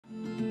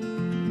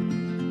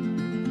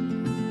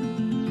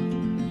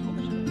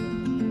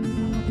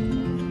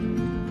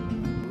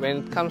When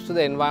it comes to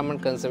the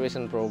environment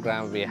conservation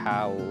program, we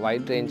have a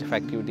wide range of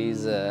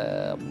activities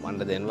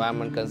under the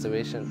environment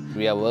conservation.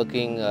 We are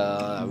working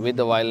with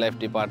the wildlife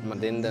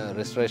department in the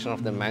restoration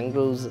of the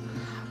mangroves.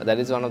 That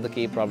is one of the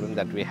key problems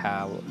that we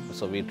have.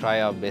 So we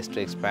try our best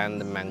to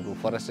expand the mangrove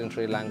forest in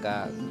Sri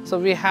Lanka. So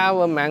we have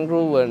a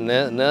mangrove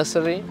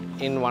nursery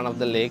in one of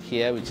the lake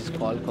here, which is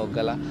called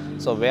Koggala.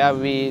 So where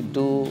we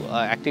do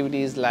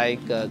activities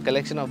like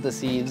collection of the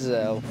seeds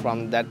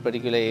from that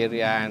particular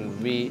area, and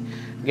we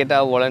get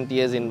our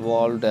volunteers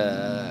involved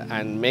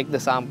and make the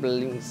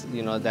samplings.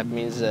 That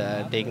means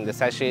taking the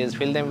sachets,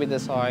 fill them with the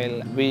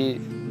soil.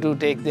 We do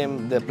take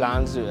the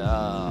plants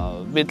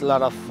with a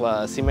lot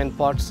of cement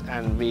pots,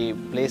 and we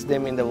place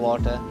them in the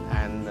water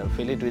and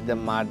fill it with the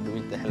mud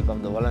with the help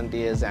of the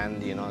volunteers,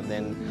 and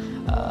then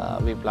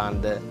we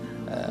plant the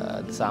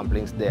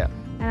samplings there.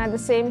 And at the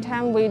same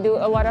time, we do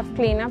a lot of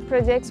cleanup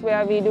projects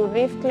where we do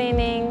reef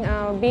cleaning,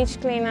 beach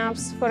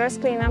cleanups,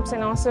 forest cleanups,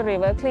 and also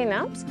river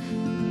cleanups.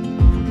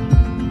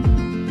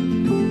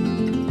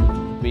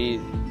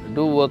 We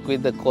do work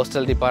with the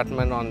coastal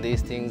department on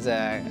these things,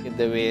 get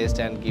the waste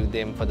and give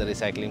them for the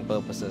recycling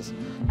purposes.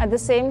 At the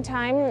same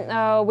time,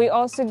 we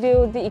also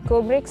do the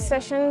eco-bricks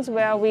sessions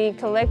where we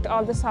collect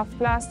all the soft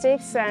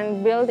plastics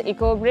and build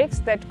eco-bricks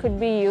that could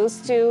be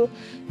used to,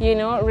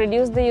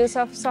 reduce the use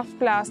of soft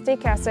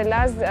plastic, as well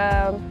as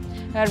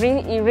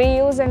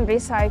reuse and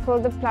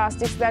recycle the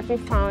plastics that we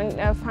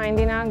find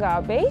in our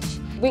garbage.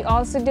 We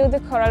also do the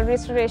coral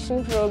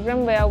restoration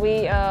program where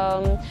we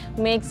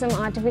make some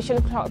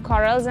artificial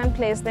corals and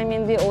place them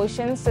in the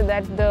ocean so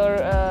that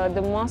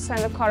the moss and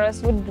the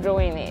corals would grow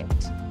in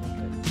it.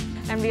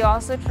 And we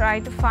also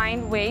try to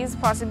find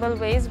possible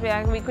ways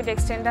where we could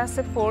extend our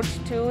support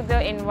to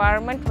the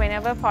environment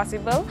whenever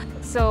possible.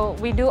 So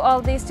we do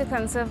all this to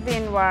conserve the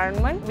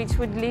environment, which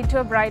would lead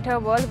to a brighter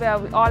world where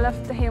all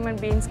of the human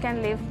beings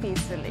can live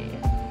peacefully.